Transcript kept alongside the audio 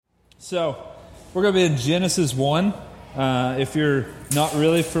So, we're going to be in Genesis 1. If you're not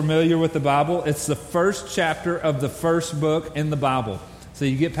really familiar with the Bible, it's the first chapter of the first book in the Bible. So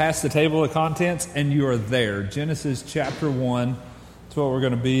you get past the table of contents and you are there. Genesis chapter 1. That's what we're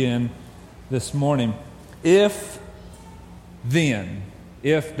going to be in this morning. If, then.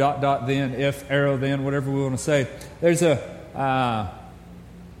 If, then. If, arrow, then. Whatever we want to say. There's a...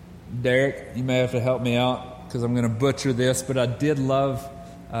 Derek, you may have to help me out because I'm going to butcher this, but I did love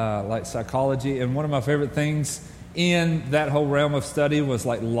like psychology, and one of my favorite things in that whole realm of study was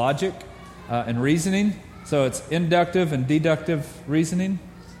like logic and reasoning. So it's inductive and deductive reasoning.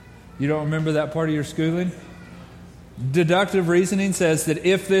 You don't remember that part of your schooling? Deductive reasoning says that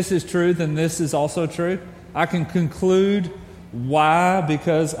if this is true, then this is also true. I can conclude Y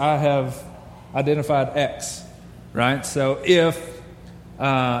because I have identified X, right? So if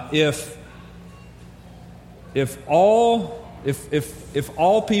all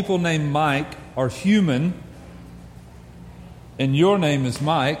people named Mike are human, and your name is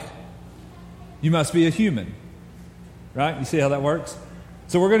Mike, you must be a human, right? You see how that works?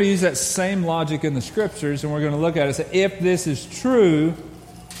 So we're going to use that same logic in the Scriptures, and we're going to look at it and say, if this is true,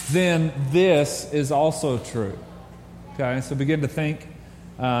 then this is also true. Okay, so begin to think,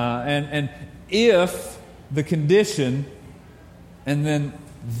 and if the condition, and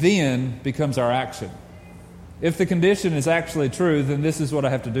then becomes our action. If the condition is actually true, then this is what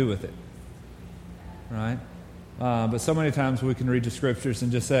I have to do with it. Right? But so many times we can read the Scriptures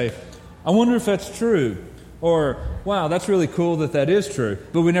and just say, I wonder if that's true. Or, wow, that's really cool that is true.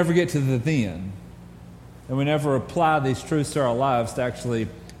 But we never get to the then. And we never apply these truths to our lives to actually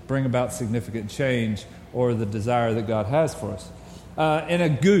bring about significant change or the desire that God has for us. In a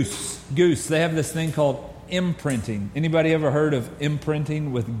goose, they have this thing called imprinting. Anybody ever heard of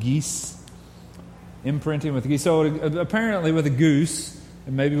imprinting with geese? Imprinting with geese. So apparently with a goose,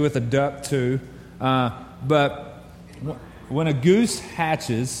 and maybe with a duck too, but when a goose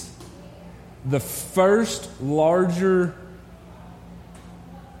hatches, the first larger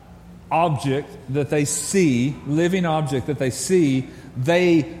object that they see, living object that they see,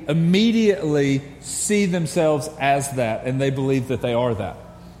 they immediately see themselves as that, and they believe that they are that.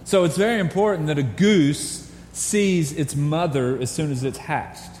 So it's very important that a goose sees its mother as soon as it's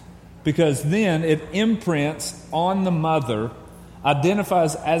hatched, because then it imprints on the mother,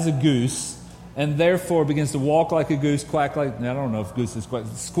 identifies as a goose, and therefore begins to walk like a goose, quack like, I don't know if gooses quack,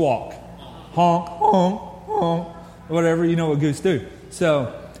 squawk, honk, honk, honk, whatever, you know what goose do.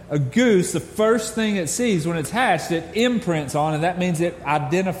 So a goose, the first thing it sees when it's hatched, it imprints on, and that means it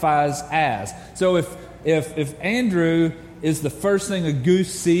identifies as. So if Andrew is the first thing a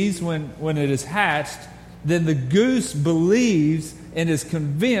goose sees when it is hatched, then the goose believes and is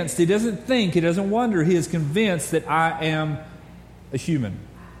convinced. He doesn't think, he doesn't wonder, he is convinced that I am a human.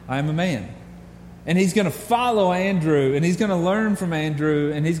 I am a man. And he's going to follow Andrew, and he's going to learn from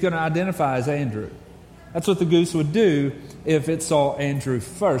Andrew, and he's going to identify as Andrew. That's what the goose would do if it saw Andrew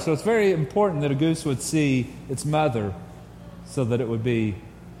first. So it's very important that a goose would see its mother so that it would be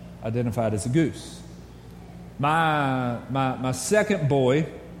identified as a goose. My second boy,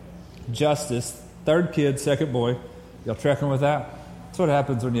 Justice, third kid, second boy. Y'all tracking with that? That's what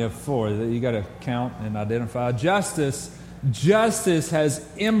happens when you have four. You got to count and identify. Justice has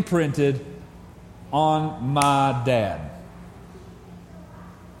imprinted on my dad.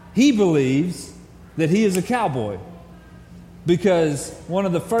 He believes that he is a cowboy because one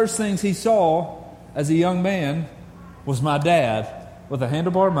of the first things he saw as a young man was my dad with a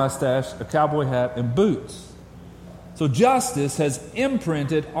handlebar mustache, a cowboy hat, and boots. So Justice has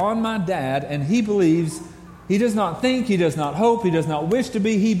imprinted on my dad, and he believes, he does not think, he does not hope, he does not wish to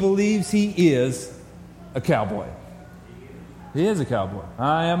be, he believes he is a cowboy. He is a cowboy.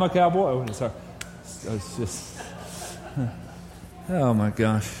 I am a cowboy. Oh, sorry. It's just, oh my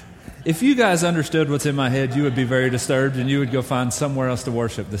gosh. If you guys understood what's in my head, you would be very disturbed, and you would go find somewhere else to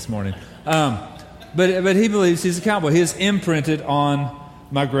worship this morning. But he believes he's a cowboy. He is imprinted on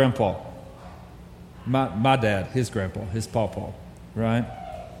my grandpa. My dad, his grandpa, his pawpaw, right?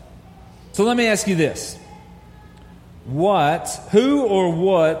 So let me ask you this. Who or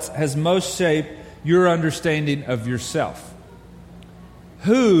what has most shaped your understanding of yourself?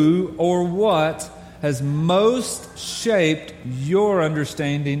 Who or what has most shaped your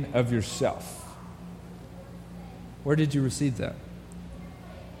understanding of yourself? Where did you receive that?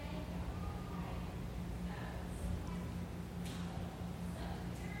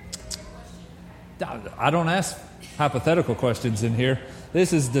 I don't ask hypothetical questions in here.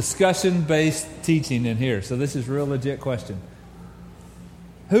 This is discussion-based teaching in here, so this is a real legit question.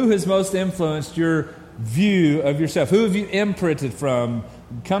 Who has most influenced your view of yourself? Who have you imprinted from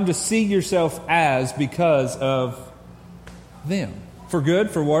come to see yourself as because of them. For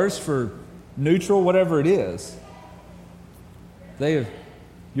good, for worse, for neutral, whatever it is. They have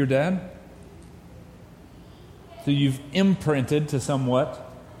your dad. So you've imprinted to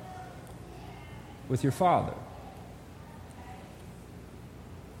somewhat with your father.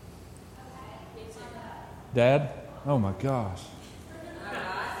 Dad? Oh my gosh.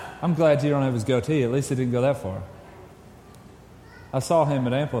 I'm glad you don't have his goatee. At least it didn't go that far. I saw him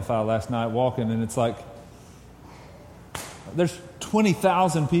at Amplify last night walking, and it's like there's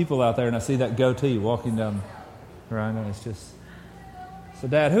 20,000 people out there, and I see that goatee walking down. Right? And it's just... So,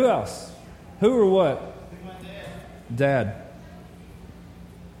 Dad, who else? Who or what? Dad.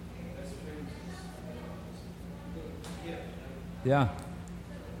 Yeah.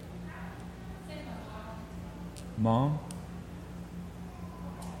 Mom.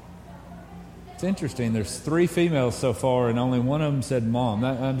 It's interesting. There's 3 females so far, and only one of them said mom.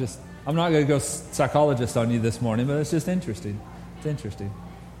 I'm not going to go psychologist on you this morning, but it's just interesting. It's interesting.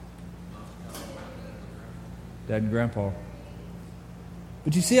 Dad and Grandpa.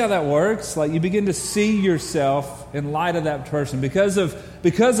 But you see how that works? Like you begin to see yourself in light of that person. Because of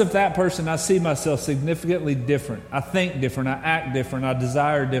that person, I see myself significantly different. I think different. I act different. I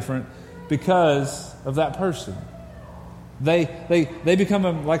desire different because of that person. They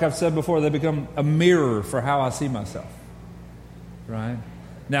become, like I've said before, they become a mirror for how I see myself. Right?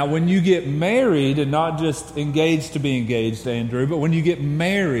 Now, when you get married, and not just engaged to be engaged, Andrew, but when you get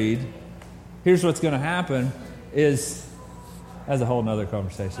married, here's what's going to happen is... That's a whole nother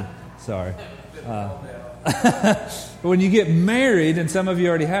conversation. Sorry. When you get married, and some of you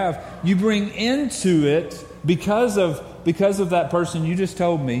already have, you bring into it, because of that person you just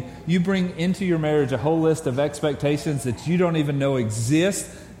told me, you bring into your marriage a whole list of expectations that you don't even know exist.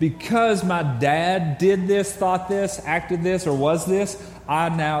 Because my dad did this, thought this, acted this, or was this, I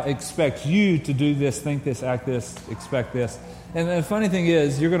now expect you to do this, think this, act this, expect this. And the funny thing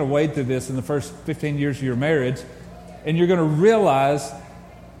is, you're going to wade through this in the first 15 years of your marriage, and you're going to realize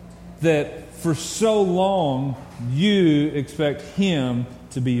that for so long, you expect him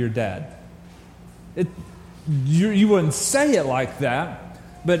to be your dad. You wouldn't say it like that,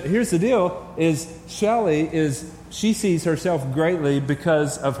 but here's the deal, is she sees herself greatly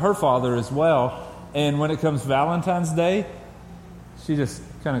because of her father as well. And when it comes Valentine's Day, she just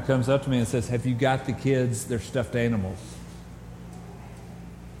kind of comes up to me and says, have you got the kids their stuffed animals?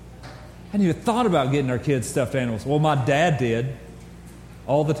 I hadn't even thought about getting our kids stuffed animals. Well, my dad did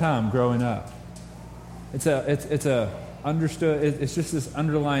all the time growing up. It's just this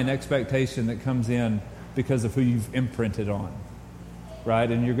underlying expectation that comes in because of who you've imprinted on,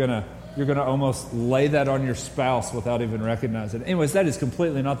 right? And you're gonna almost lay that on your spouse without even recognizing it. Anyways, that is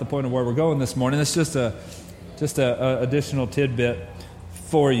completely not the point of where we're going this morning. It's just a additional tidbit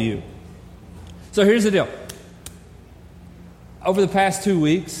for you. So here's the deal. Over the past 2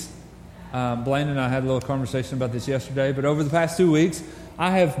 weeks. Blaine and I had a little conversation about this yesterday, but over the past 2 weeks,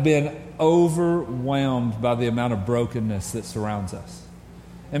 I have been overwhelmed by the amount of brokenness that surrounds us.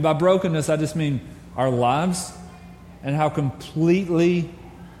 And by brokenness, I just mean our lives and how completely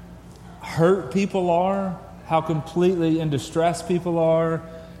hurt people are, how completely in distress people are,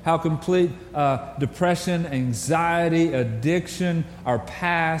 how complete depression, anxiety, addiction, our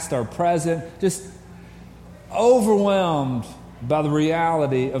past, our present, just overwhelmed by the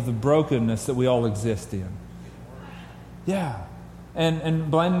reality of the brokenness that we all exist in. Yeah.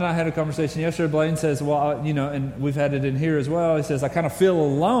 And Blaine and I had a conversation yesterday. Blaine says, well, and we've had it in here as well. He says, I kind of feel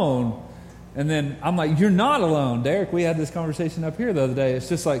alone. And then I'm like, you're not alone, Derek. We had this conversation up here the other day. It's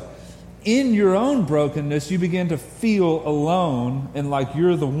just like, in your own brokenness, you begin to feel alone and like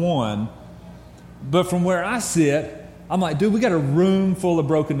you're the one. But from where I sit, I'm like, dude, we got a room full of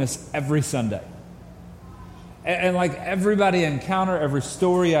brokenness every Sunday. And like everybody I encounter, every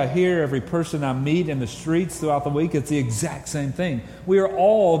story I hear, every person I meet in the streets throughout the week, it's the exact same thing. We are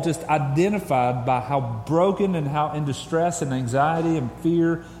all just identified by how broken and how in distress and anxiety and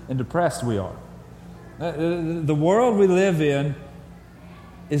fear and depressed we are. The world we live in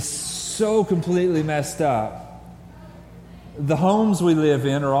is so completely messed up. The homes we live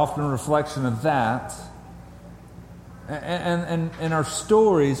in are often a reflection of that. And our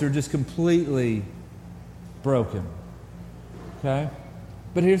stories are just completely broken. Okay?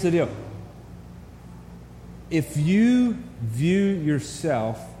 But here's the deal. If you view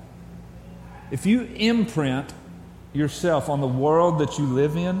yourself, if you imprint yourself on the world that you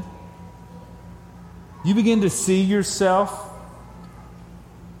live in, you begin to see yourself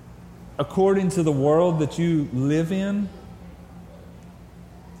according to the world that you live in,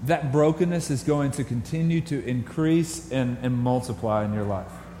 that brokenness is going to continue to increase and multiply in your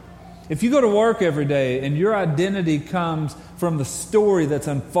life. If you go to work every day and your identity comes from the story that's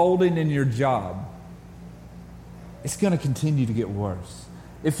unfolding in your job, it's going to continue to get worse.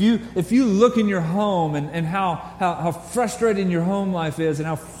 If you look in your home and how frustrating your home life is and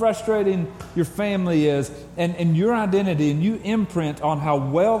how frustrating your family is and your identity, and you imprint on how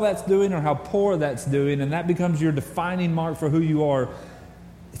well that's doing or how poor that's doing, and that becomes your defining mark for who you are,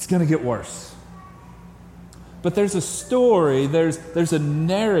 it's going to get worse. But there's a story, there's a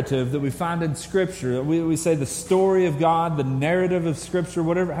narrative that we find in Scripture. We say the story of God, the narrative of Scripture,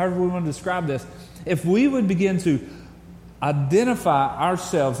 however we want to describe this. If we would begin to identify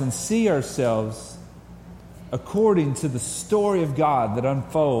ourselves and see ourselves according to the story of God that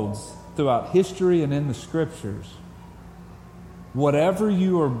unfolds throughout history and in the Scriptures, whatever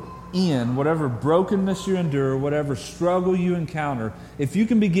you are in, whatever brokenness you endure, whatever struggle you encounter, if you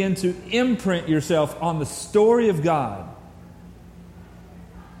can begin to imprint yourself on the story of God,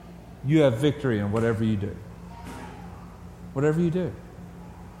 you have victory in whatever you do. Whatever you do.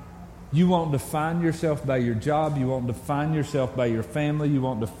 You won't define yourself by your job. You won't define yourself by your family. You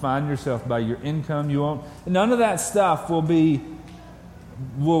won't define yourself by your income. None of that stuff will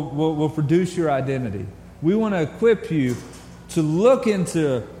produce your identity. We want to equip you to look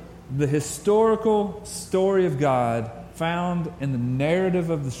into the historical story of God found in the narrative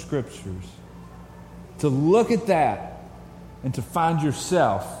of the Scriptures. To look at that and to find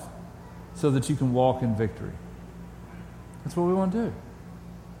yourself so that you can walk in victory. That's what we want to do.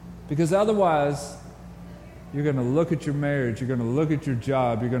 Because otherwise, you're going to look at your marriage, you're going to look at your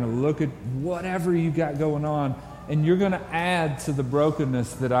job, you're going to look at whatever you got going on, and you're going to add to the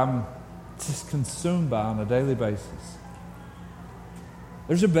brokenness that I'm just consumed by on a daily basis.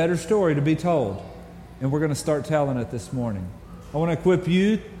 There's a better story to be told, and we're going to start telling it this morning. I want to equip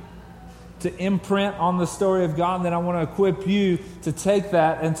you to imprint on the story of God, and then I want to equip you to take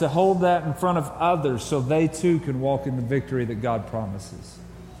that and to hold that in front of others so they too can walk in the victory that God promises.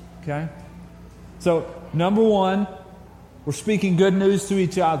 Okay? So, number one, we're speaking good news to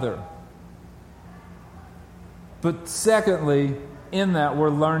each other. But secondly, in that,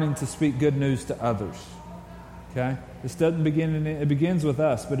 we're learning to speak good news to others. Okay? This doesn't begin, it begins with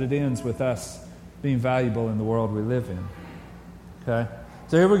us, but it ends with us being valuable in the world we live in. Okay?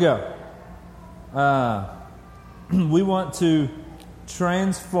 So here we go. We want to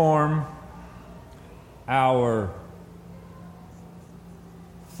transform our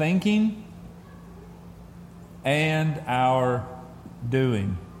thinking and our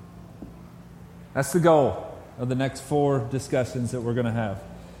doing. That's the goal of the next 4 discussions that we're going to have.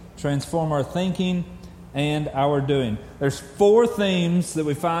 Transform our thinking and our doing. There's 4 themes that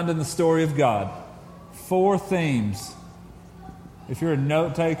we find in the story of God. 4 themes. If you're a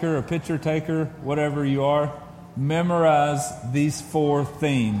note taker, a picture taker, whatever you are, memorize these 4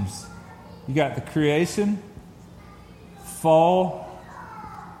 themes. You got the creation, fall,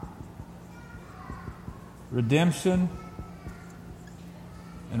 redemption,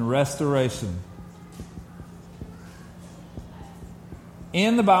 and restoration.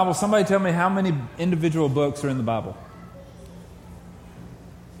 In the Bible, somebody tell me how many individual books are in the Bible?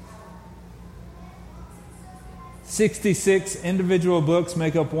 66 individual books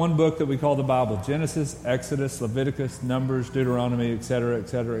make up one book that we call the Bible. Genesis, Exodus, Leviticus, Numbers, Deuteronomy, etc.,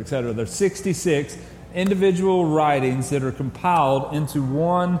 etc., etc. There's 66 individual writings that are compiled into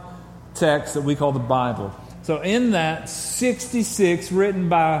one text that we call the Bible. So in that, 66 written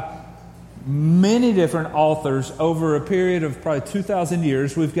by many different authors over a period of probably 2,000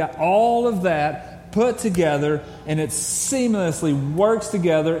 years, we've got all of that put together, and it seamlessly works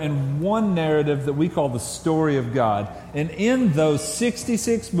together in one narrative that we call the story of God. And in those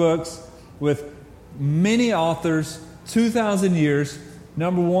 66 books with many authors, 2,000 years,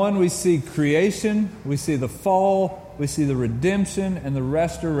 number one, we see creation, we see the fall, we see the redemption and the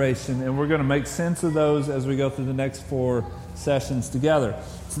restoration, and we're going to make sense of those as we go through the next 4 sessions together.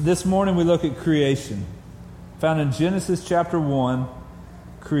 So this morning we look at creation. Found in Genesis chapter 1,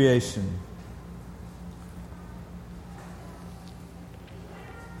 creation.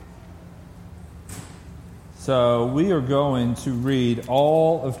 So we are going to read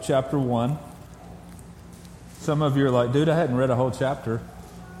all of chapter 1. Some of you are like, dude, I hadn't read a whole chapter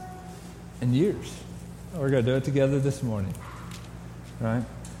in years. We're going to do it together this morning. Right?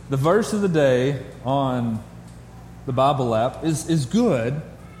 The verse of the day on the Bible app is good,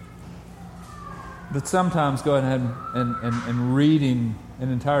 but sometimes go ahead and reading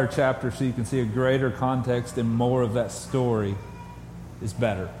an entire chapter so you can see a greater context and more of that story is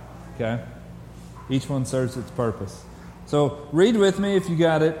better. Okay? Each one serves its purpose. So read with me if you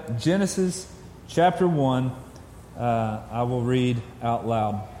got it. Genesis chapter 1. I will read out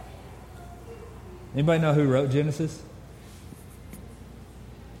loud. Anybody know who wrote Genesis?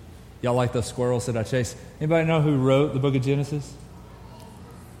 Y'all like those squirrels that I chase? Anybody know who wrote the book of Genesis?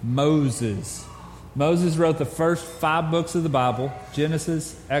 Moses. Moses wrote the first 5 books of the Bible: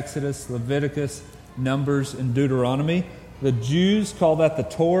 Genesis, Exodus, Leviticus, Numbers, and Deuteronomy. The Jews call that the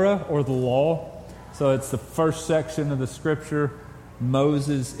Torah or the law. So it's the first section of the scripture.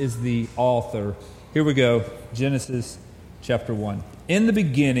 Moses is the author. Here we go. Genesis chapter 1. In the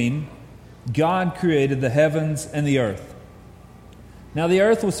beginning, God created the heavens and the earth. Now the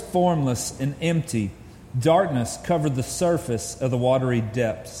earth was formless and empty. Darkness covered the surface of the watery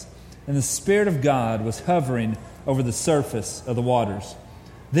depths, and the Spirit of God was hovering over the surface of the waters.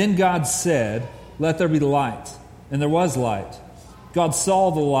 Then God said, "Let there be light," and there was light. God saw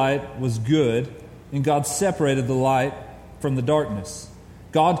the light was good, and God separated the light from the darkness.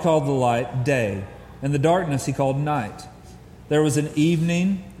 God called the light day, and the darkness He called night. There was an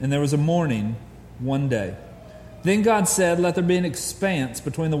evening and there was a morning one day. Then God said, "Let there be an expanse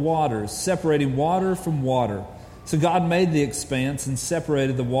between the waters, separating water from water." So God made the expanse and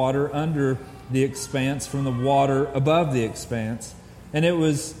separated the water under the expanse from the water above the expanse. And it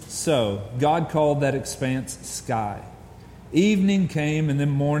was so. God called that expanse sky. Evening came and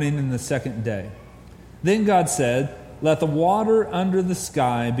then morning in the second day. Then God said, "Let the water under the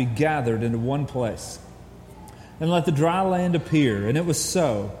sky be gathered into one place, and let the dry land appear." And it was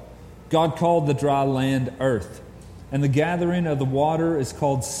so. God called the dry land earth, and the gathering of the water is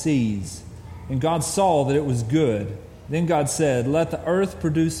called seas. And God saw that it was good. Then God said, "Let the earth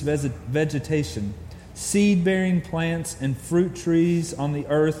produce vegetation, seed-bearing plants and fruit trees on the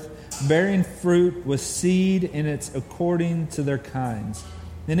earth, bearing fruit with seed in it according to their kinds."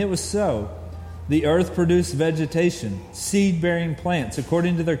 And it was so. The earth produced vegetation, seed-bearing plants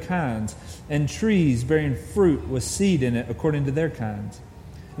according to their kinds, and trees bearing fruit with seed in it according to their kinds.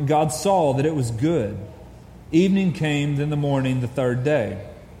 And God saw that it was good. Evening came, then the morning, the third day.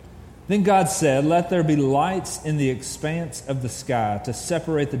 Then God said, "Let there be lights in the expanse of the sky to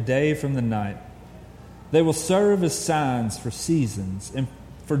separate the day from the night. They will serve as signs for seasons and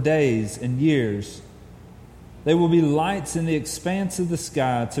for days and years. They will be lights in the expanse of the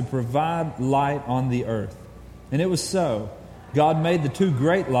sky to provide light on the earth." And it was so. God made the 2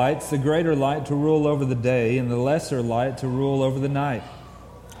 great lights, the greater light to rule over the day and the lesser light to rule over the night,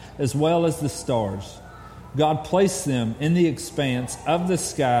 as well as the stars. God placed them in the expanse of the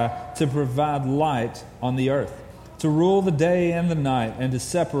sky to provide light on the earth, to rule the day and the night, and to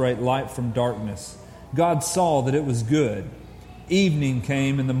separate light from darkness. God saw that it was good. Evening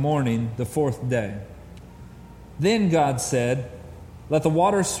came in the morning, the 4th day. Then God said, "Let the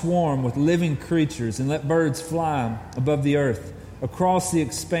water swarm with living creatures, and let birds fly above the earth across the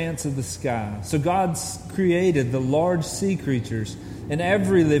expanse of the sky." So God created the large sea creatures and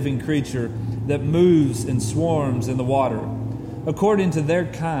every living creature that moves and swarms in the water, according to their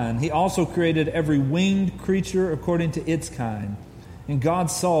kind. He also created every winged creature according to its kind. And God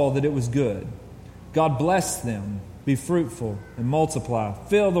saw that it was good. God blessed them. "Be fruitful and multiply.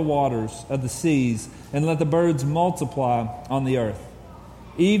 Fill the waters of the seas, and let the birds multiply on the earth."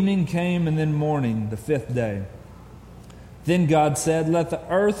 Evening came and then morning, the 5th day. Then God said, "Let the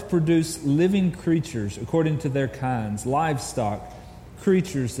earth produce living creatures according to their kinds, livestock,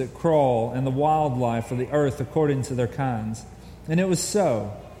 creatures that crawl, and the wildlife of the earth according to their kinds." And it was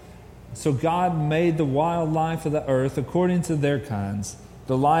so. So God made the wildlife of the earth according to their kinds,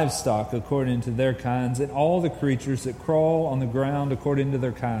 the livestock according to their kinds, and all the creatures that crawl on the ground according to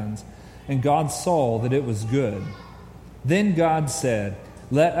their kinds. And God saw that it was good. Then God said,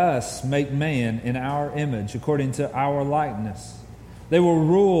 "Let us make man in our image, according to our likeness. They will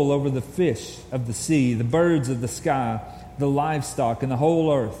rule over the fish of the sea, the birds of the sky, the livestock, and the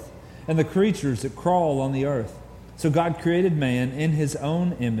whole earth, and the creatures that crawl on the earth." So God created man in His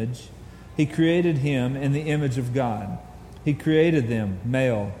own image. He created him in the image of God. He created them,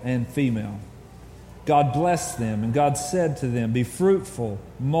 male and female. God blessed them, and God said to them, "Be fruitful,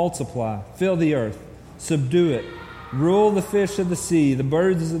 multiply, fill the earth, subdue it, rule the fish of the sea, the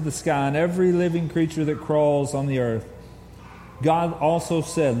birds of the sky, and every living creature that crawls on the earth." God also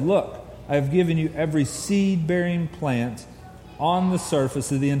said, "Look, I have given you every seed-bearing plant on the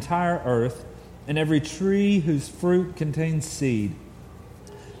surface of the entire earth, and every tree whose fruit contains seed.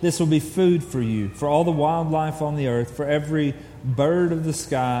 This will be food for you, for all the wildlife on the earth, for every bird of the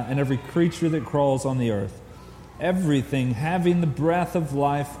sky, and every creature that crawls on the earth. Everything having the breath of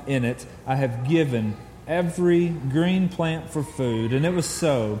life in it, I have given every green plant for food." And it was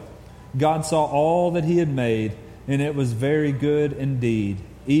so. God saw all that He had made, and it was very good indeed.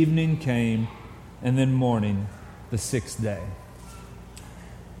 Evening came, and then morning, the sixth day.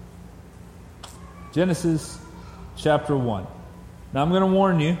 Genesis chapter 1. Now I'm going to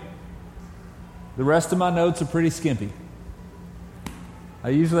warn you, the rest of my notes are pretty skimpy. I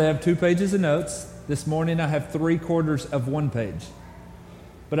usually have 2 pages of notes. This morning I have 3/4 of 1 page.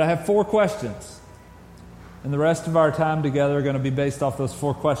 But I have 4 questions. And the rest of our time together are going to be based off those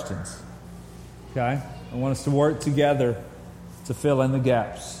 4 questions. Okay? I want us to work together to fill in the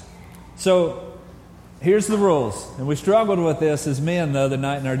gaps. So, here's the rules. And we struggled with this as men the other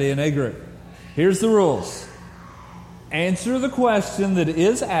night in our DNA group. Here's the rules. Answer the question that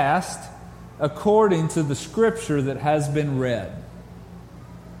is asked according to the scripture that has been read.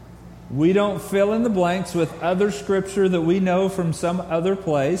 We don't fill in the blanks with other scripture that we know from some other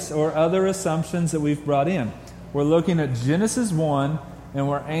place or other assumptions that we've brought in. We're looking at Genesis 1 and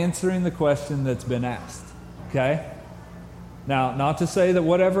we're answering the question that's been asked. Okay? Now, not to say that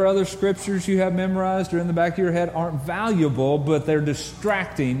whatever other scriptures you have memorized or in the back of your head aren't valuable, but they're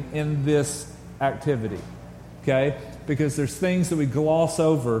distracting in this activity. Okay? Because there's things that we gloss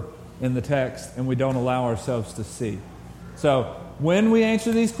over in the text and we don't allow ourselves to see. So, when we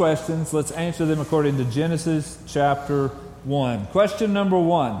answer these questions, let's answer them according to Genesis chapter 1. Question number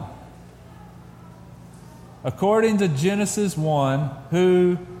 1. According to Genesis 1,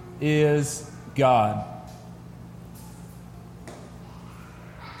 who is God?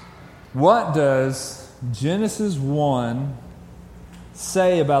 What does Genesis 1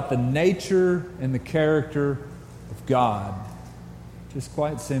 say about the nature and the character of God? Just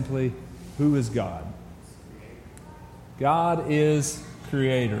quite simply, who is God? God is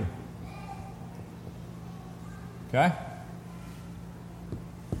creator. Okay?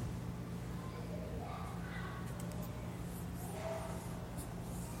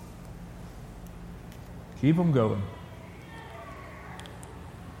 Keep them going.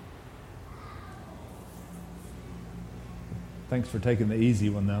 Thanks for taking the easy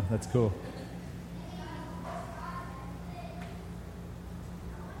one, though. That's cool.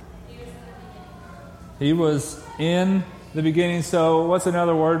 He was in the beginning. So what's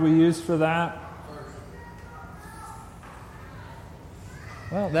another word we use for that?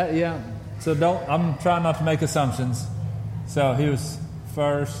 Well, that, yeah. So I'm trying not to make assumptions. So he was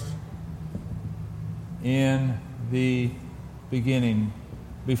first in the beginning.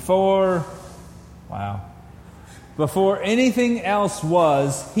 Before anything else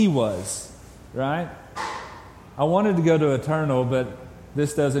was, he was. Right? I wanted to go to eternal, but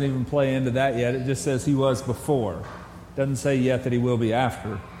this doesn't even play into that yet. It just says he was before. It doesn't say yet that he will be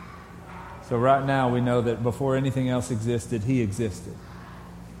after. So right now we know that before anything else existed, he existed.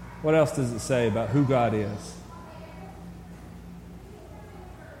 What else does it say about who God is?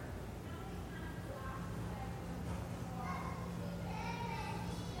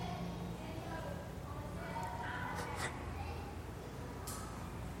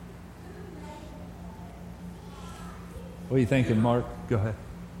 What are you thinking, Mark? Go ahead.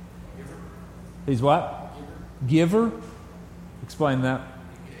 Giver. He's what? Giver. Giver? Explain that.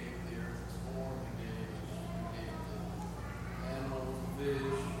 He gave the earth its form. He gave the animals,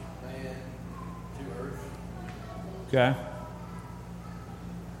 fish, man to earth. Okay.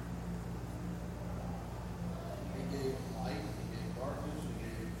 He gave light. He gave darkness. He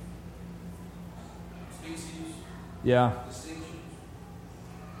gave species, Yeah. distinctions.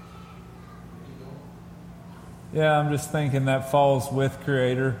 Yeah, I'm just thinking that falls with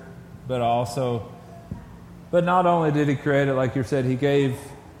Creator, but not only did he create it, like you said, he gave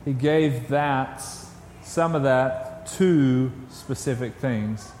that, some of that to specific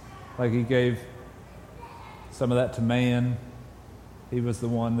things. Like he gave some of that to man. He was the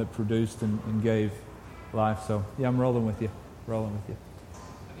one that produced and gave life. So, yeah, I'm rolling with you. I think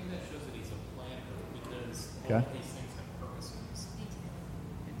that shows that he's a planner because all Okay. of these things have purposes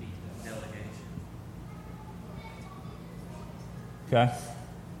and detail. Delegation. Okay.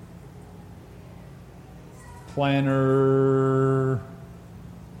 Planner,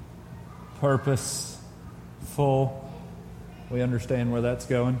 purposeful. We understand where that's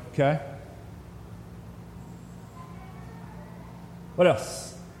going. Okay. What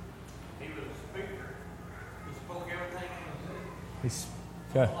else? He was a speaker. He spoke everything in the city.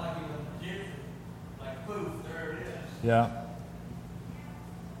 Okay. Like he was a magician. Like poof, there it is. Yeah.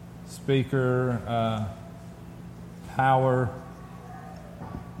 Speaker, power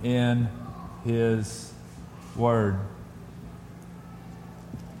in his word.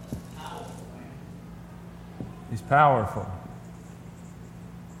 He's powerful.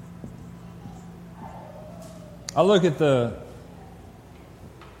 I look at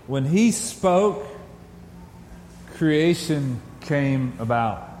when he spoke, creation came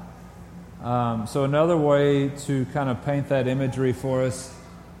about. So another way to kind of paint that imagery for us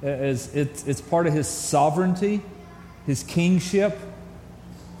is it's part of his sovereignty, his kingship.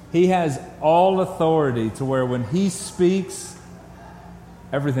 He has all authority to where when he speaks,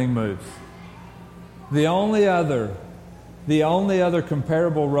 everything moves. The only other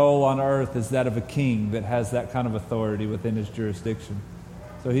comparable role on earth is that of a king that has that kind of authority within his jurisdiction.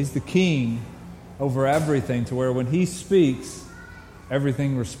 So he's the king over everything to where when he speaks,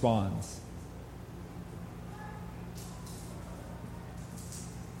 everything responds.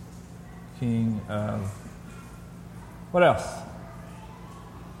 King of... What else?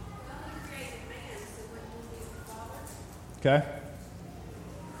 Okay.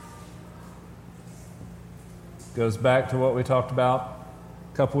 Goes back to what we talked about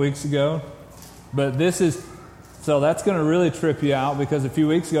a couple weeks ago. But this is... So that's going to really trip you out because a few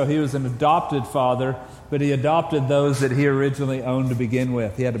weeks ago he was an adopted father, but he adopted those that he originally owned to begin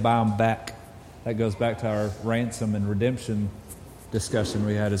with. He had to buy them back. That goes back to our ransom and redemption discussion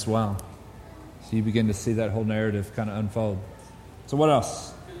we had as well. So you begin to see that whole narrative kind of unfold. So what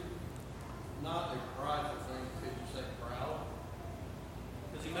else? Not a prideful thing, could you say proud?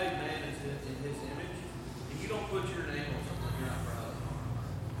 Because he made man in his image. If you don't put your name on something, you're not proud of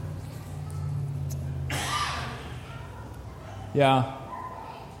it. Yeah.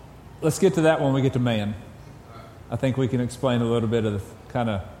 Let's get to that when we get to man. I think we can explain a little bit of the kind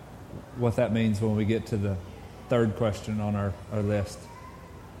of what that means when we get to the third question on our list.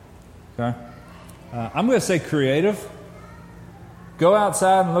 Okay? I'm going to say creative. Go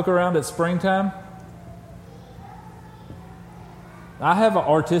outside and look around at springtime. I have an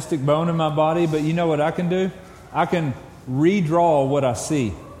artistic bone in my body, but you know what I can do? I can redraw what I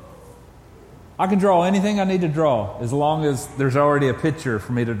see. I can draw anything I need to draw as long as there's already a picture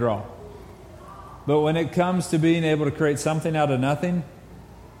for me to draw. But when it comes to being able to create something out of nothing,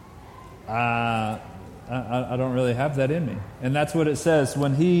 I don't really have that in me. And that's what it says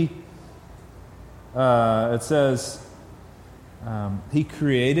when he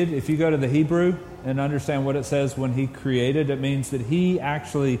created. If you go to the Hebrew and understand what it says when he created, it means that he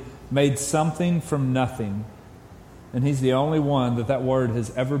actually made something from nothing. And he's the only one that word has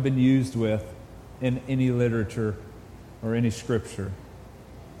ever been used with in any literature or any scripture.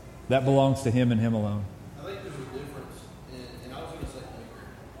 That belongs to him and him alone. I think there's a difference, and I was going to say maker.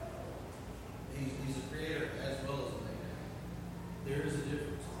 He's a creator as well as a maker. There is a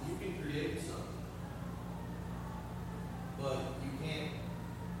difference. You can create something, but you can't,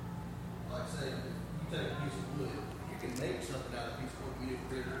 like say, you take a piece of wood, you can make something out of a piece of wood you didn't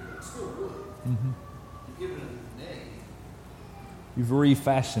create it, but it's still wood. Mm-hmm. You give it a name. You've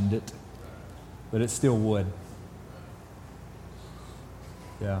refashioned it, but it's still wood.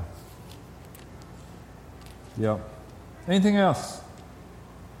 Yeah. Yep. Anything else?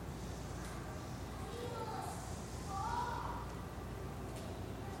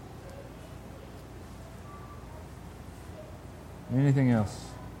 Anything else?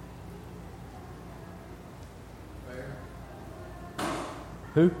 Fair.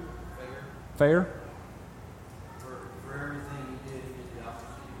 Who? Fair. Fair? For everything he did the opposite.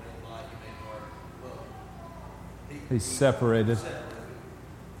 He made light, he made dark. Well, He's separated.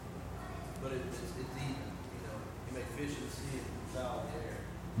 But it's even. You know, he made fish in the sea and fowl in the air.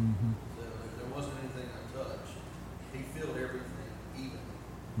 Mm-hmm. So there wasn't anything untouched. He filled everything evenly.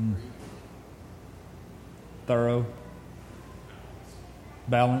 Mm. Or equally. Thorough.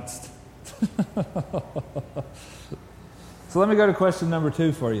 Balanced. So let me go to question number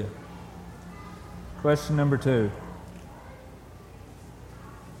 2 for you. Question number 2.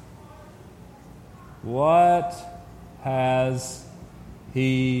 What has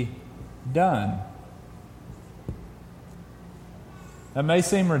he done? That may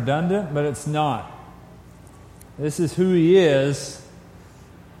seem redundant, but it's not. This is who he is.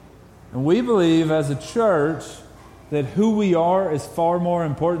 And we believe as a church that who we are is far more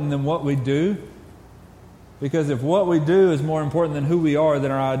important than what we do. Because if what we do is more important than who we are, then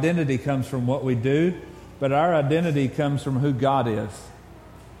our identity comes from what we do. But our identity comes from who God is.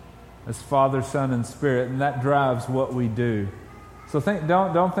 As Father, Son, and Spirit. And that drives what we do. So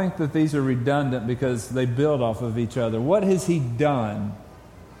don't think that these are redundant because they build off of each other. What has he done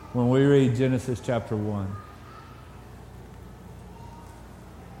when we read Genesis chapter 1?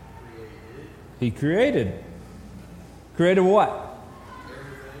 He created. Created what?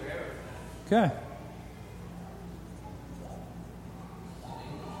 Okay.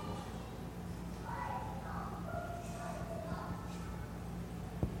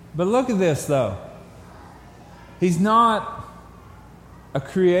 But look at this, though. He's not a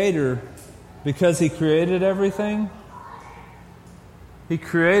creator because He created everything? He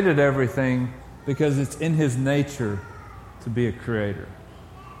created everything because it's in His nature to be a creator.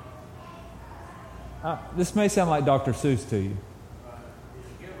 This may sound like Dr. Seuss to you.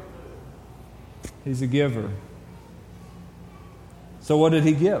 He's a giver. So what did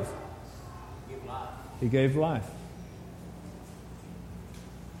He give? He gave life.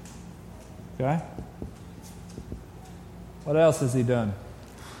 Okay? What else has He done?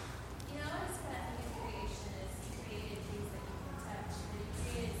 You know, I just kind of think of creation as He created things that you can touch, but He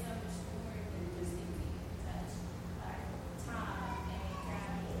created so much more than just things that you can touch, like time and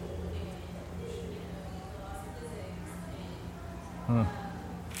gravity and, you know, the laws of physics and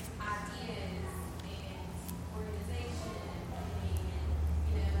ideas and organization and planning and,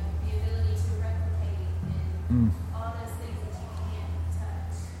 you know, the ability to replicate and all those things that you can't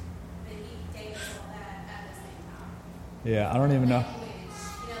touch. But He gave us all that at the same time. Yeah, I don't even know. Language,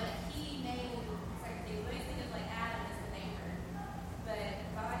 you know, like He made certain things. What do you think of like Adam as the maker? But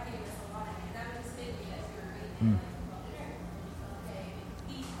God gave us a lot of it. That would just fit me as you were reading. Okay,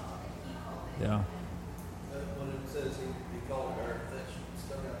 He called it. Yeah. When it says he called it earth, that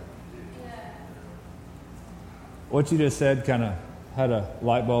stuck out. Yeah. What you just said kind of had a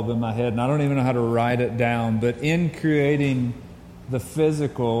light bulb in my head, and I don't even know how to write it down, but in creating the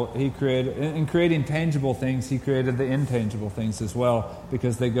physical, He created, in creating tangible things, He created the intangible things as well,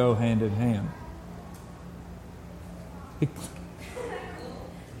 because they go hand in hand. You know,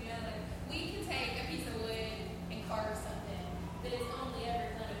 like we can take a piece of wood and carve something, but it's only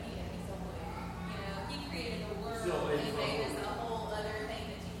ever going to be a piece of wood. You know, He created a world and made us a whole other thing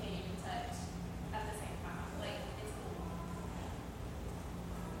that you can't even touch at the same time. Like, it's cool.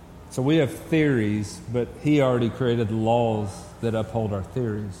 So we have theories, but He already created laws that uphold our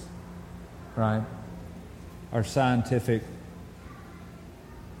theories, right? Our scientific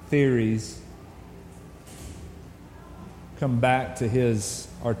theories come back to His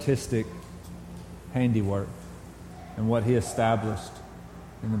artistic handiwork and what He established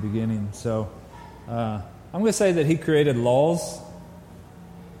in the beginning. So I'm going to say that He created laws,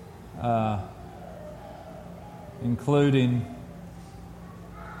 including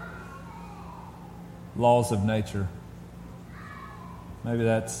laws of nature. Maybe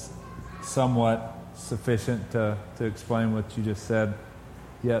that's somewhat sufficient to explain what you just said,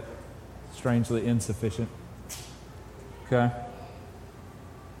 yet strangely insufficient. Okay.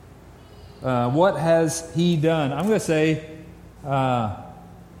 What has He done? I'm going to say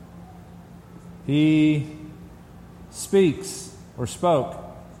He speaks or spoke.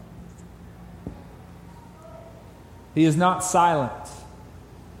 He is not silent.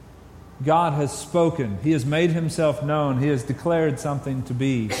 God has spoken. He has made Himself known. He has declared something to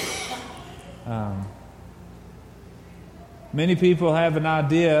be. Many people have an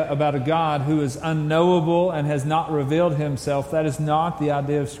idea about a God who is unknowable and has not revealed Himself. That is not the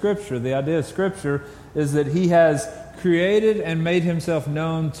idea of Scripture. The idea of Scripture is that He has created and made Himself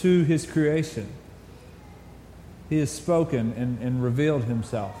known to His creation. He has spoken and revealed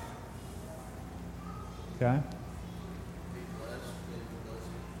Himself. Okay?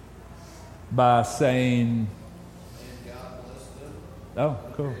 By saying, And God blessed them. oh,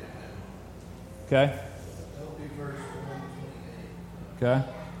 cool. Okay. That'll be verse 128. Okay.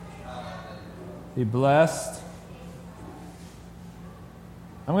 He blessed.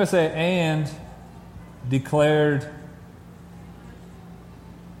 I'm going to say, and declared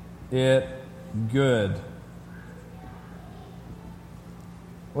it good.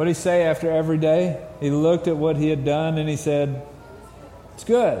 What did He say after every day? He looked at what He had done and He said, it's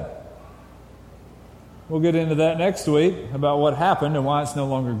good. We'll get into that next week about what happened and why it's no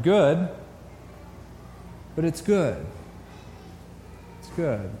longer good. But it's good. It's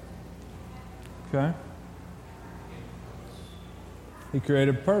good. Okay? He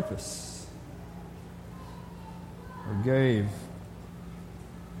created purpose. Or gave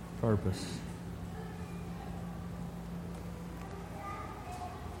purpose.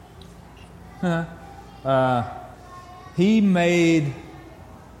 He made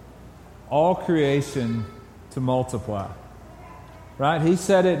all creation to multiply. Right? He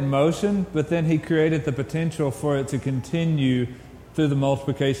set it in motion, but then He created the potential for it to continue through the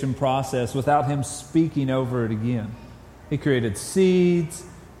multiplication process without Him speaking over it again. He created seeds,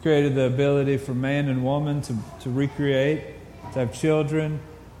 created the ability for man and woman to recreate, to have children.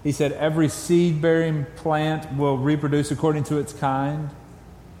 He said every seed-bearing plant will reproduce according to its kind.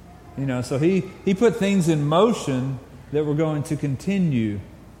 You know, so he put things in motion that were going to continue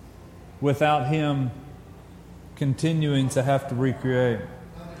without Him continuing to have to recreate.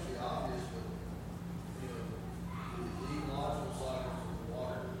 Obviously obvious, but, you know, the ecological cycles of the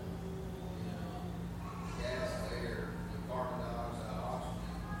water, you know,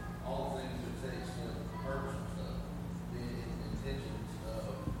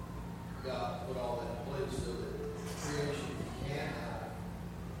 God put all that in place so that creation can have,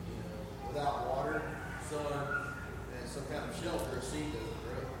 without water, sun, and some kind of shelter, a seed doesn't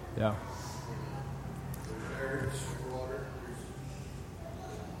grow. Yeah. There's air, there's water, there's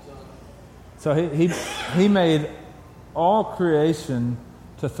sun. So he made all creation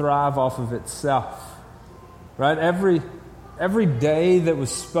to thrive off of itself. Right? Every day that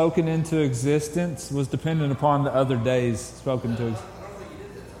was spoken into existence was dependent upon the other days spoken to existence. I don't think he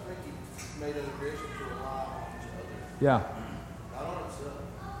did this. I think he made other creation to rely on each other. Yeah. Not on itself.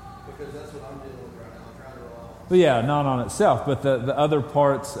 Because that's what I'm dealing with right now. I'm trying to rely on. But yeah, not on itself, but the other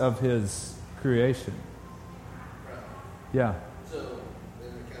parts of his creation. Right. Yeah. So,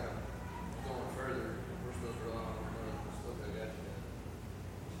 then we kind of going further, we're supposed to rely on one another. Okay,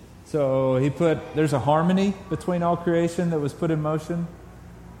 gotcha. So there's a harmony between all creation that was put in motion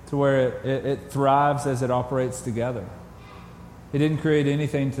to where it thrives as it operates together. He didn't create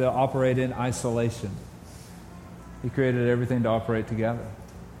anything to operate in isolation. He created everything to operate together.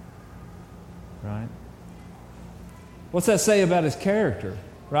 Right? What's that say about his character?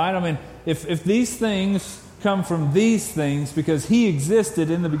 Right? I mean, if these things come from these things because he existed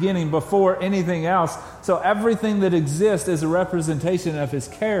in the beginning before anything else, so everything that exists is a representation of his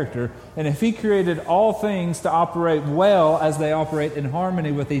character. And if he created all things to operate well as they operate in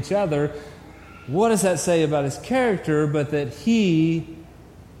harmony with each other, what does that say about his character but that he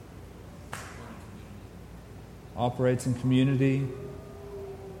operates in community,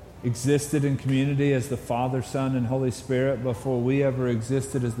 existed in community as the Father, Son, and Holy Spirit before we ever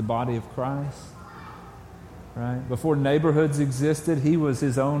existed as the body of Christ? Right? Before neighborhoods existed, he was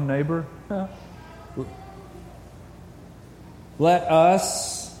his own neighbor. Let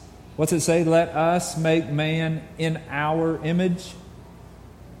us, what's it say? Let us make man in our image.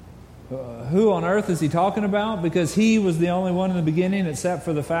 Who on earth is he talking about? Because he was the only one in the beginning, except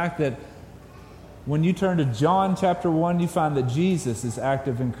for the fact that when you turn to John chapter 1, you find that Jesus is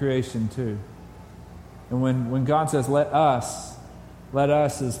active in creation too. And when God says, let us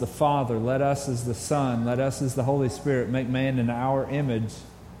as the Father, let us as the Son, let us as the Holy Spirit make man in our image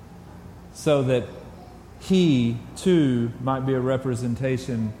so that he too might be a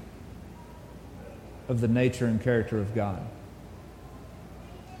representation of the nature and character of God.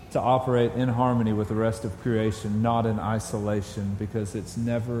 To operate in harmony with the rest of creation, not in isolation, because it's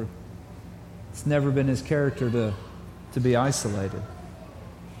never been his character to be isolated.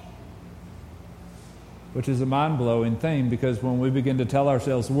 Which is a mind-blowing thing, because when we begin to tell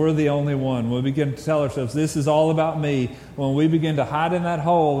ourselves we're the only one, when we begin to tell ourselves this is all about me, when we begin to hide in that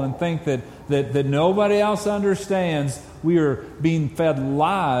hole and think that nobody else understands, we are being fed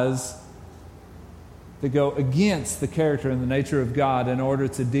lies that go against the character and the nature of God in order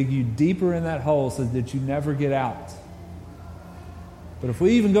to dig you deeper in that hole so that you never get out. But if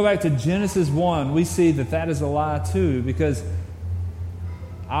we even go back to Genesis 1, we see that is a lie too, because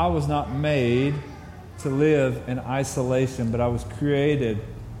I was not made to live in isolation, but I was created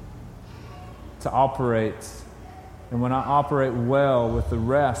to operate. And when I operate well with the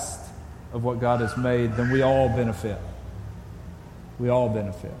rest of what God has made, then we all benefit. We all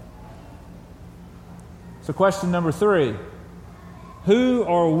benefit. So question number 3. Who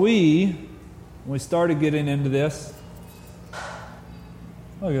are we, when we started getting into this?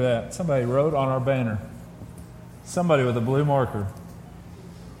 Look at that. Somebody wrote on our banner. Somebody with a blue marker.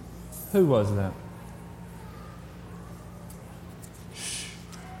 Who was that?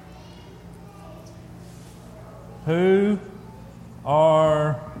 Who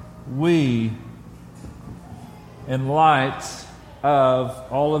are we in light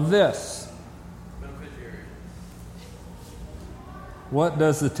of all of this? What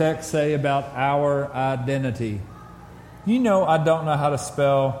does the text say about our identity? You know I don't know how to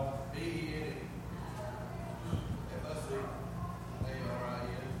spell.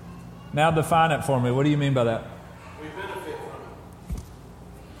 Now define it for me. What do you mean by that? We benefit from it.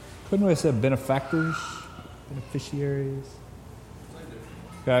 Couldn't we have said benefactors? Beneficiaries?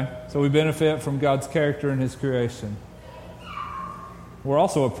 Okay, so we benefit from God's character and his creation. We're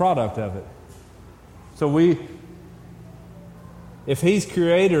also a product of it. So if he's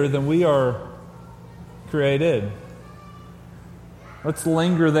creator, then we are created. Let's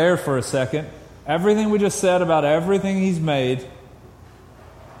linger there for a second. Everything we just said about everything he's made,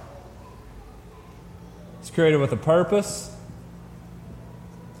 he's created with a purpose,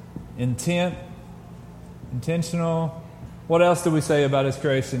 intent, intentional. What else do we say about his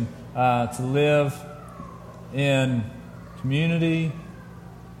creation? To live in community.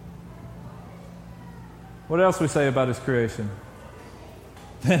 What else we say about his creation?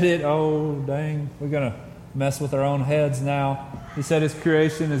 That we're gonna mess with our own heads now. He said His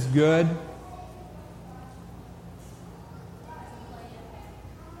creation is good.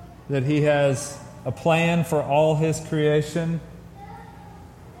 That He has a plan for all His creation.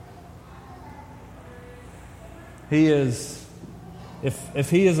 He is, if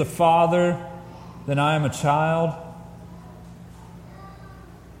He is a father, then I am a child.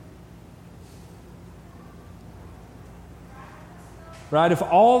 Right? If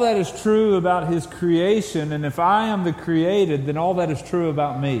all that is true about His creation, and if I am the created, then all that is true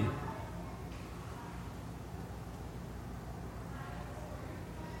about me.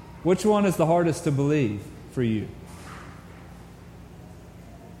 Which one is the hardest to believe for you?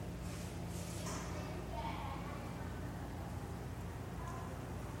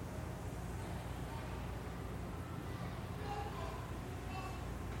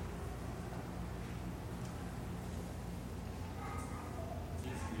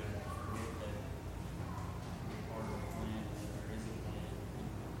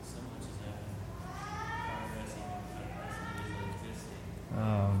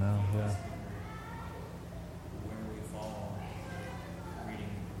 Oh, no, yeah.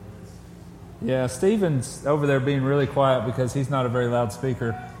 Yeah, Stephen's over there being really quiet because he's not a very loud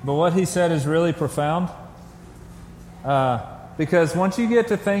speaker. But what he said is really profound. Because once you get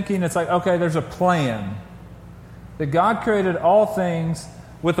to thinking, it's like, okay, there's a plan. That God created all things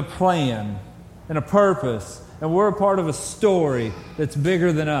with a plan and a purpose. And we're a part of a story that's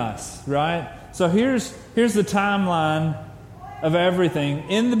bigger than us, right? So here's the timeline of everything.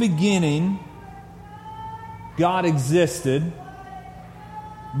 In the beginning, God existed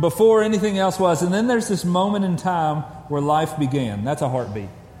before anything else was. And then there's this moment in time where life began. That's a heartbeat.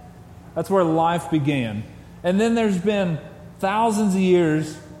 That's where life began. And then there's been thousands of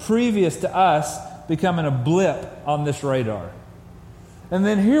years previous to us becoming a blip on this radar. And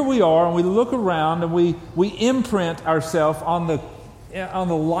then here we are, and we look around, and we imprint ourselves on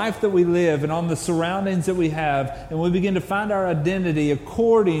the life that we live and on the surroundings that we have, and we begin to find our identity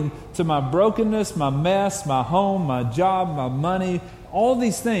according to my brokenness, my mess, my home, my job, my money, all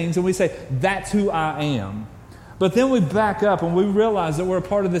these things, and we say, that's who I am. But then we back up and we realize that we're a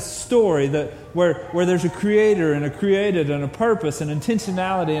part of this story that where there's a creator and a created and a purpose and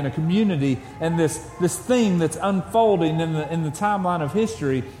intentionality and a community and this thing that's unfolding in the timeline of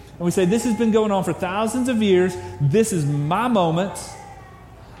history. And we say, this has been going on for thousands of years. This is my moment.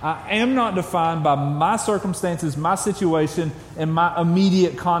 I am not defined by my circumstances, my situation, and my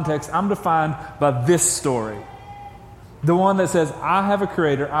immediate context. I'm defined by this story. The one that says, I have a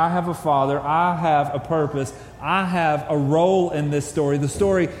creator, I have a father, I have a purpose, I have a role in this story. The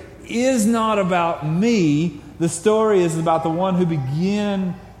story is not about me. The story is about the one who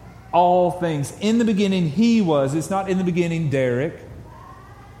began all things. In the beginning, He was. It's not in the beginning, Derek.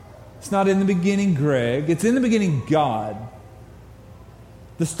 It's not in the beginning, Greg. It's in the beginning, God.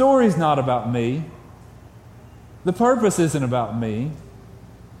 The story's not about me. The purpose isn't about me.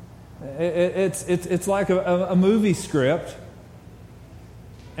 It's like a movie script,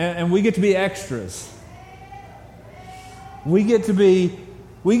 and we get to be extras. We get to be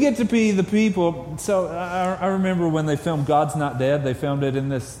the people. So I remember when they filmed God's Not Dead. They filmed it in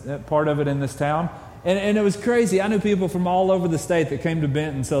this part of it in this town, and it was crazy. I knew people from all over the state that came to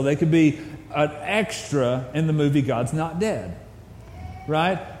Benton so they could be an extra in the movie God's Not Dead,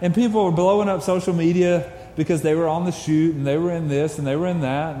 right? And people were blowing up social media because they were on the shoot and they were in this and they were in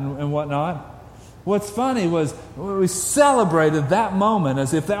that and whatnot. What's funny was we celebrated that moment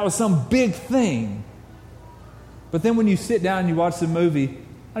as if that was some big thing. But then when you sit down and you watch the movie,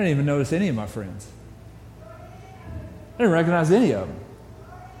 I didn't even notice any of my friends. I didn't recognize any of them.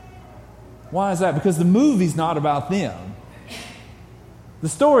 Why is that? Because the movie's not about them. The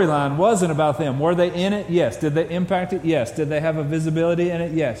storyline wasn't about them. Were they in it? Yes. Did they impact it? Yes. Did they have a visibility in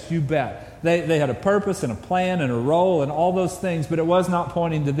it? Yes, you bet. They had a purpose and a plan and a role and all those things, but it was not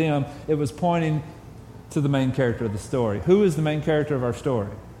pointing to them. It was pointing to the main character of the story. Who is the main character of our story?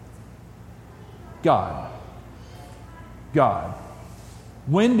 God. God.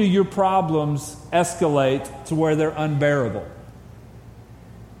 When do your problems escalate to where they're unbearable?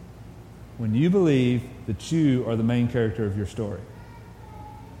 When you believe that you are the main character of your story.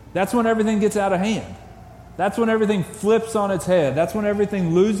 That's when everything gets out of hand. That's when everything flips on its head. That's when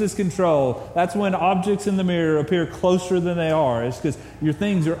everything loses control. That's when objects in the mirror appear closer than they are. It's because your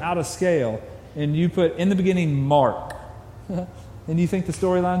things are out of scale. And you put, in the beginning, Mark. And you think the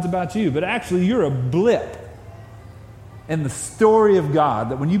storyline's about you. But actually, you're a blip in the story of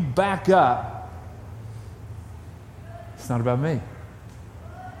God. That when you back up, it's not about me.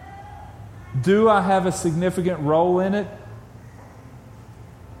 Do I have a significant role in it?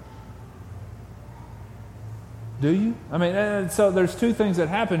 Do you? I mean, so there's two things that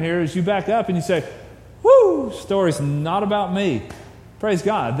happen here is you back up and you say, whoo, story's not about me. Praise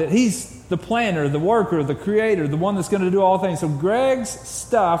God that He's the planner, the worker, the creator, the one that's going to do all things. So Greg's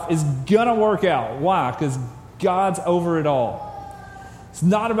stuff is going to work out. Why? Because God's over it all. It's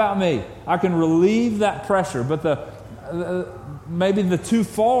not about me. I can relieve that pressure, but maybe the too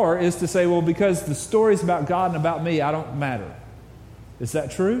far is to say, well, because the story's about God and about me, I don't matter. Is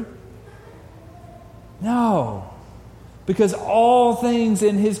that true? No. Because all things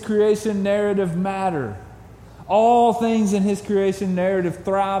in His creation narrative matter. All things in His creation narrative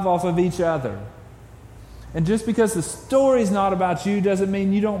thrive off of each other. And just because the story's not about you doesn't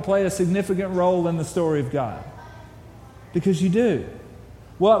mean you don't play a significant role in the story of God. Because you do.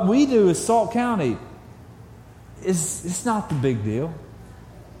 What we do as Salt County it's not the big deal.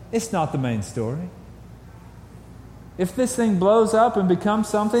 It's not the main story. If this thing blows up and becomes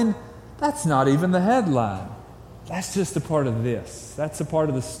something, that's not even the headline. That's just a part of this. That's a part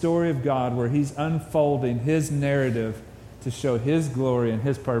of the story of God where He's unfolding His narrative to show His glory and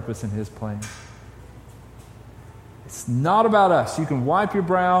His purpose and His plan. It's not about us. You can wipe your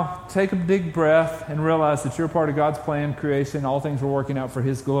brow, take a big breath, and realize that you're part of God's plan, creation, all things are working out for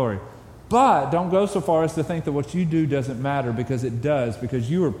His glory. But don't go so far as to think that what you do doesn't matter, because it does,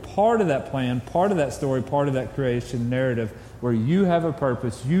 because you are part of that plan, part of that story, part of that creation narrative where you have a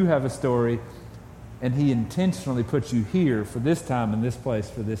purpose, you have a story, and He intentionally puts you here for this time and this place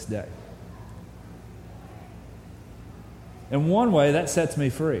for this day. In one way, that sets me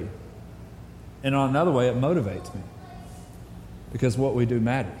free. And on another way, it motivates me. Because what we do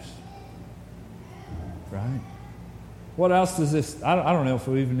matters. Right? What else does this... I don't know if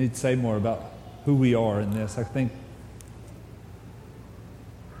we even need to say more about who we are in this. I think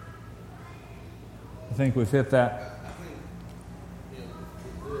we've hit that. I think,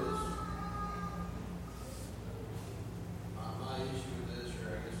 with this, my issue with this,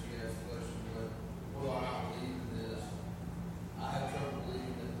 or I guess you asked the question, but what do I not believe in this? I have trouble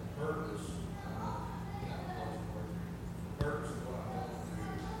believing that the purpose, the purpose of what I'm going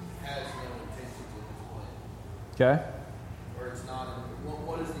through has no intentions in this plan. Okay? Or it's not,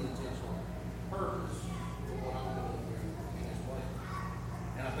 what is the intentional purpose of what I'm going through in this plan?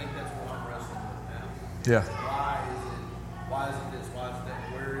 And I think that's what I'm wrestling with now. Yeah. Why is it this? Why is it that?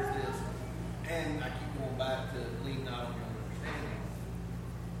 Where is this? And I keep going back to lean not on your understanding.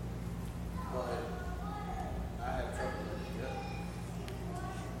 But I have trouble letting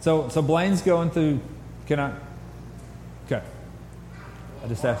it go. So Blaine's going through... Can I... Okay. I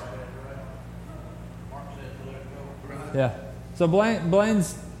just asked... Yeah. So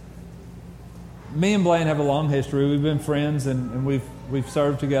Blaine's... Me and Blaine have a long history. We've been friends, and we've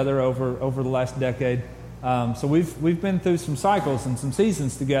served together over the last decade. So we've been through some cycles and some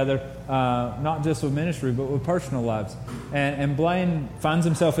seasons together, not just with ministry, but with personal lives. And Blaine finds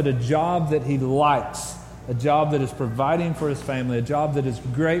himself at a job that he likes, a job that is providing for his family, a job that is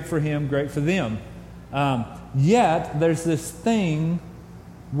great for him, great for them. Yet there's this thing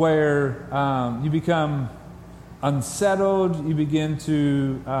where you become unsettled. You begin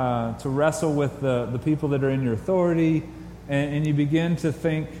to wrestle with the people that are in your authority, and you begin to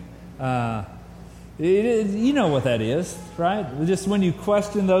think, you know what that is, right? Just when you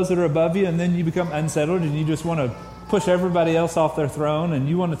question those that are above you, and then you become unsettled, and you just want to push everybody else off their throne, and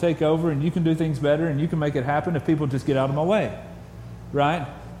you want to take over, and you can do things better, and you can make it happen if people just get out of my way, right?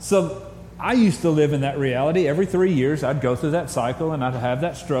 So I used to live in that reality. Every 3 years, I'd go through that cycle, and I'd have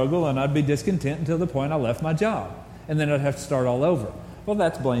that struggle, and I'd be discontent until the point I left my job. And then I'd have to start all over. Well,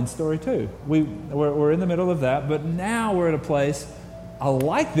 that's Blaine's story, too. We're in the middle of that, but now we're at a place, I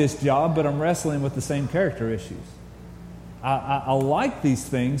like this job, but I'm wrestling with the same character issues. I like these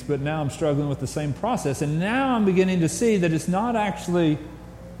things, but now I'm struggling with the same process. And now I'm beginning to see that it's not actually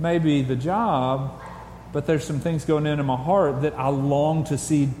maybe the job, but there's some things going into my heart that I long to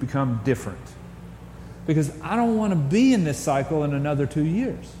see become different. Because I don't want to be in this cycle in another 2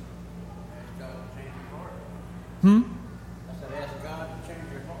 years. God to change your heart. I said, ask God to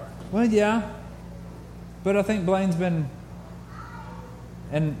change your heart. Well, yeah. But I think Blaine's been,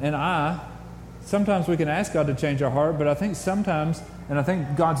 and sometimes we can ask God to change our heart, but I think sometimes, and I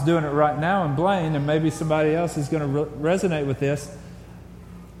think God's doing it right now in Blaine, and maybe somebody else is going to resonate with this,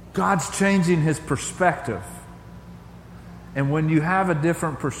 God's changing his perspective. And when you have a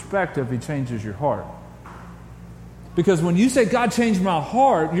different perspective, he changes your heart. Because when you say, God changed my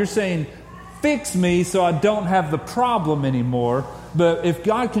heart, you're saying, fix me so I don't have the problem anymore. But if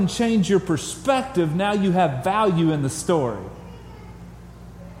God can change your perspective, now you have value in the story.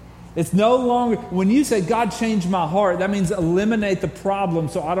 It's no longer, when you say, God changed my heart, that means eliminate the problem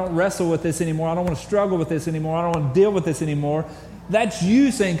so I don't wrestle with this anymore. I don't want to struggle with this anymore. I don't want to deal with this anymore. That's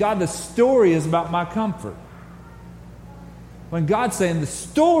you saying, God, the story is about my comfort. When God's saying, the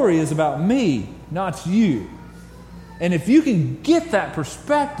story is about me, not you. And if you can get that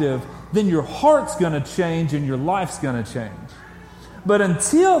perspective, then your heart's going to change and your life's going to change. But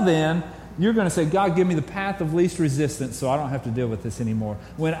until then, you're going to say, God, give me the path of least resistance so I don't have to deal with this anymore.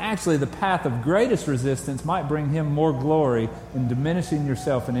 When actually the path of greatest resistance might bring Him more glory in diminishing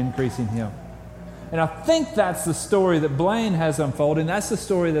yourself and increasing Him. And I think that's the story that Blaine has unfolded. And that's the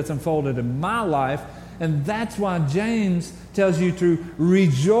story that's unfolded in my life. And that's why James tells you to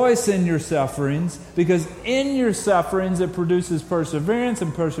rejoice in your sufferings, because in your sufferings it produces perseverance,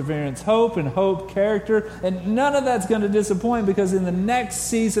 and perseverance hope, and hope character. And none of that's going to disappoint, because in the next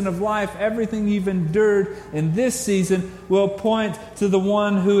season of life, everything you've endured in this season will point to the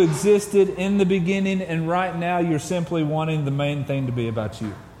one who existed in the beginning, and right now you're simply wanting the main thing to be about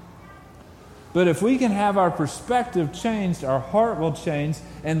you. But if we can have our perspective changed, our heart will change,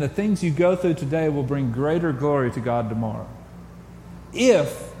 and the things you go through today will bring greater glory to God tomorrow.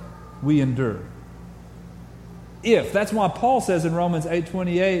 If we endure. If. That's why Paul says in Romans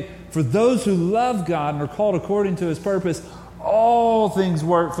 8:28, for those who love God and are called according to His purpose, all things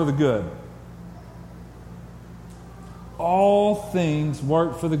work for the good. All things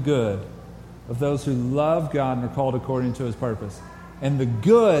work for the good of those who love God and are called according to His purpose. And the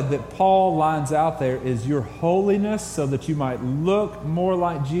good that Paul lines out there is your holiness, so that you might look more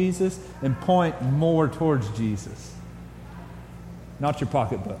like Jesus and point more towards Jesus. Not your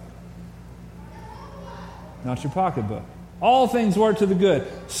pocketbook. Not your pocketbook. All things work to the good.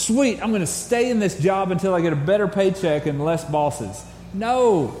 Sweet, I'm going to stay in this job until I get a better paycheck and less bosses.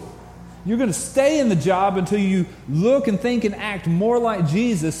 No. You're going to stay in the job until you look and think and act more like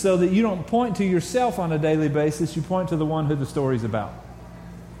Jesus, so that you don't point to yourself on a daily basis. You point to the one who the story's about.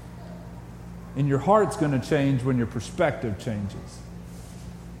 And your heart's going to change when your perspective changes.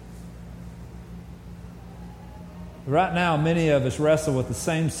 Right now, many of us wrestle with the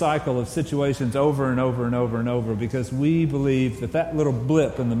same cycle of situations over and over and over and over, because we believe that that little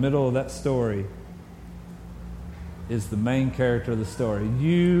blip in the middle of that story is the main character of the story.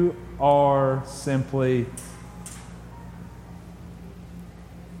 You are simply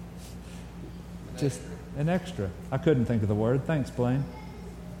just an extra. I couldn't think of the word. Thanks, Blaine.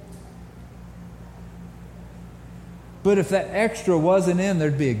 But if that extra wasn't in,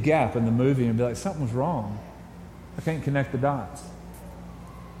 there'd be a gap in the movie and be like, something's wrong. I can't connect the dots.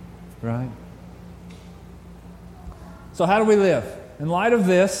 Right? So how do we live? In light of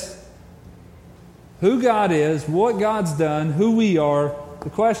this, who God is, what God's done, who we are, the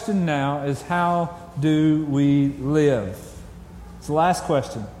question now is, how do we live? It's the last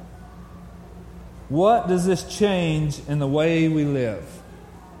question. What does this change in the way we live?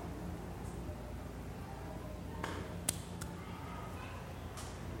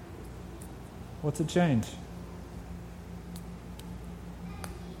 What's it change?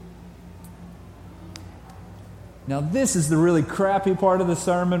 Now, this is the really crappy part of the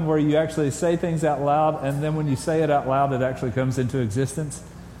sermon, where you actually say things out loud, and then when you say it out loud, it actually comes into existence.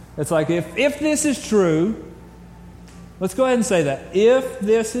 It's like, if this is true, let's go ahead and say that. If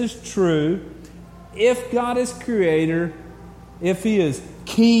this is true, if God is creator, if He is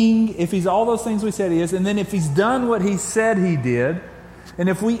king, if He's all those things we said He is, and then if He's done what He said He did, and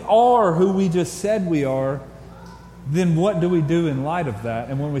if we are who we just said we are, then what do we do in light of that?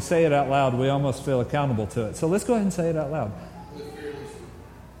 And when we say it out loud, we almost feel accountable to it. So let's go ahead and say it out loud.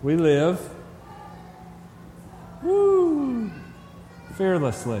 We live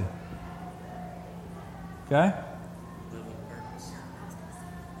fearlessly. Okay?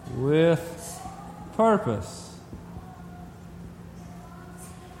 With purpose.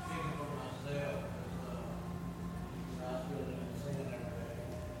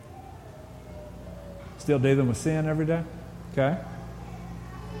 Still dealing with sin every day? Okay.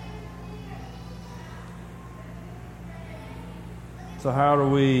 So how do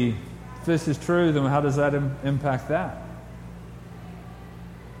we, if this is true, then how does that impact that?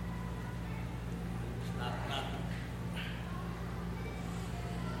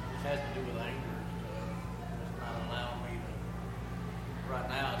 It has to do with anger and stuff. It's not allowing me to, right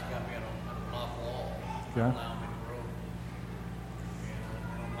now it's got me at a block wall. It's not allowing me to grow.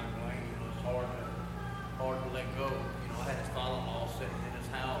 And like Wayne, it's hard to let go. I had his father-in-law sitting in his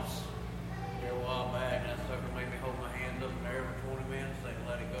house here a while back, and that sucker made me hold my hands up in there every 20 minutes, saying,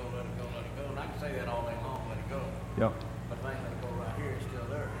 let it go, let it go, let it go. And I can say that all day long, let it go. Yep. But if I ain't let it go right here, it's still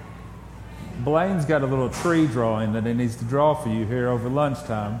there. Blaine's got a little tree drawing that he needs to draw for you here over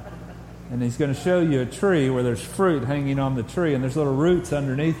lunchtime. And he's going to show you a tree where there's fruit hanging on the tree, and there's little roots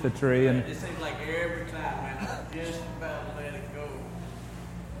underneath the tree. And It seems like every time, man, I just about let it go,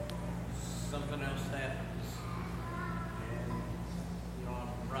 something else happens. And, you know,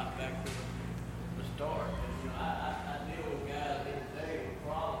 I'm right back to the start. And, you know, I deal with guys every day with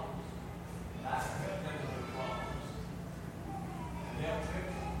problems. I help them with problems. And they'll fix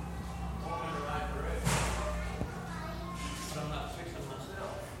them. Point in the right direction. But I'm not fixing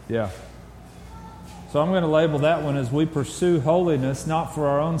myself. yeah. So I'm going to label that one as we pursue holiness, not for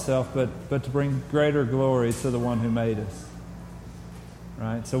our own self, but to bring greater glory to the one who made us.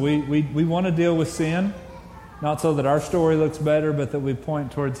 Right? So we want to deal with sin, not so that our story looks better, but that we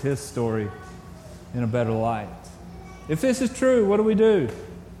point towards his story in a better light. If this is true, what do we do?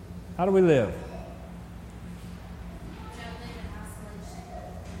 How do we live?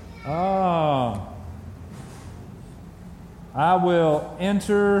 Ah. I will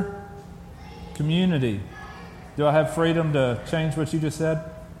enter community. Do I have freedom to change what you just said?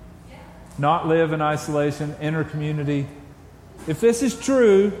 Yeah. Not live in isolation, enter community. If this is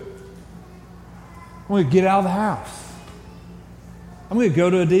true, I'm going to get out of the house. I'm going to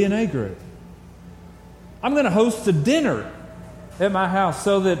go to a DNA group. I'm going to host a dinner at my house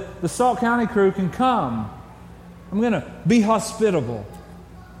so that the Salt County crew can come. I'm going to be hospitable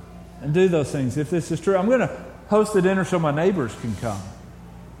and do those things. If this is true, I'm going to host a dinner so my neighbors can come.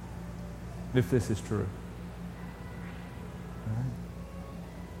 If this is true. All right.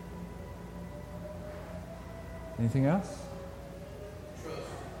 Anything else?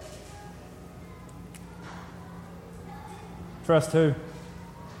 Trust who?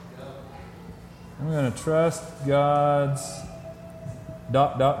 I'm going to trust God's ...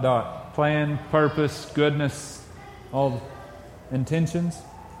 plan, purpose, goodness, all intentions.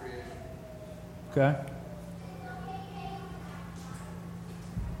 Okay.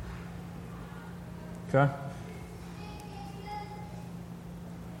 Okay.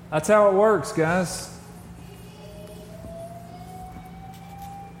 That's how it works, guys.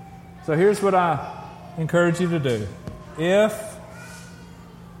 So here's what I encourage you to do. If,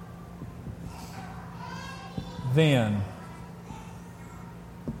 then.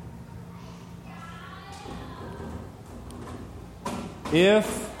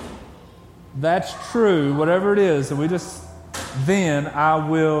 If that's true, whatever it is, then I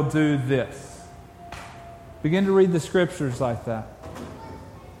will do this. Begin to read the scriptures like that.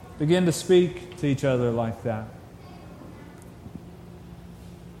 Begin to speak to each other like that.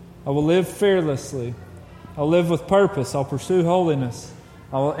 I will live fearlessly. I'll live with purpose. I'll pursue holiness.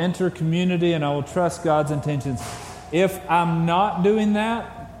 I will enter community and I will trust God's intentions. If I'm not doing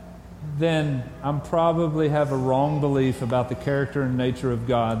that, then I probably have a wrong belief about the character and nature of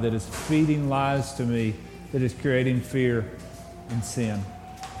God that is feeding lies to me, that is creating fear and sin.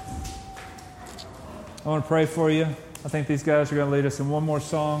 I want to pray for you. I think these guys are going to lead us in one more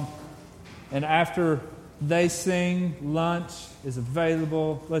song. And after they sing, lunch is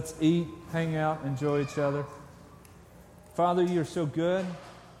available. Let's eat, hang out, enjoy each other. Father, you are so good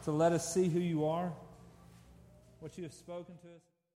to let us see who you are, what you have spoken to us.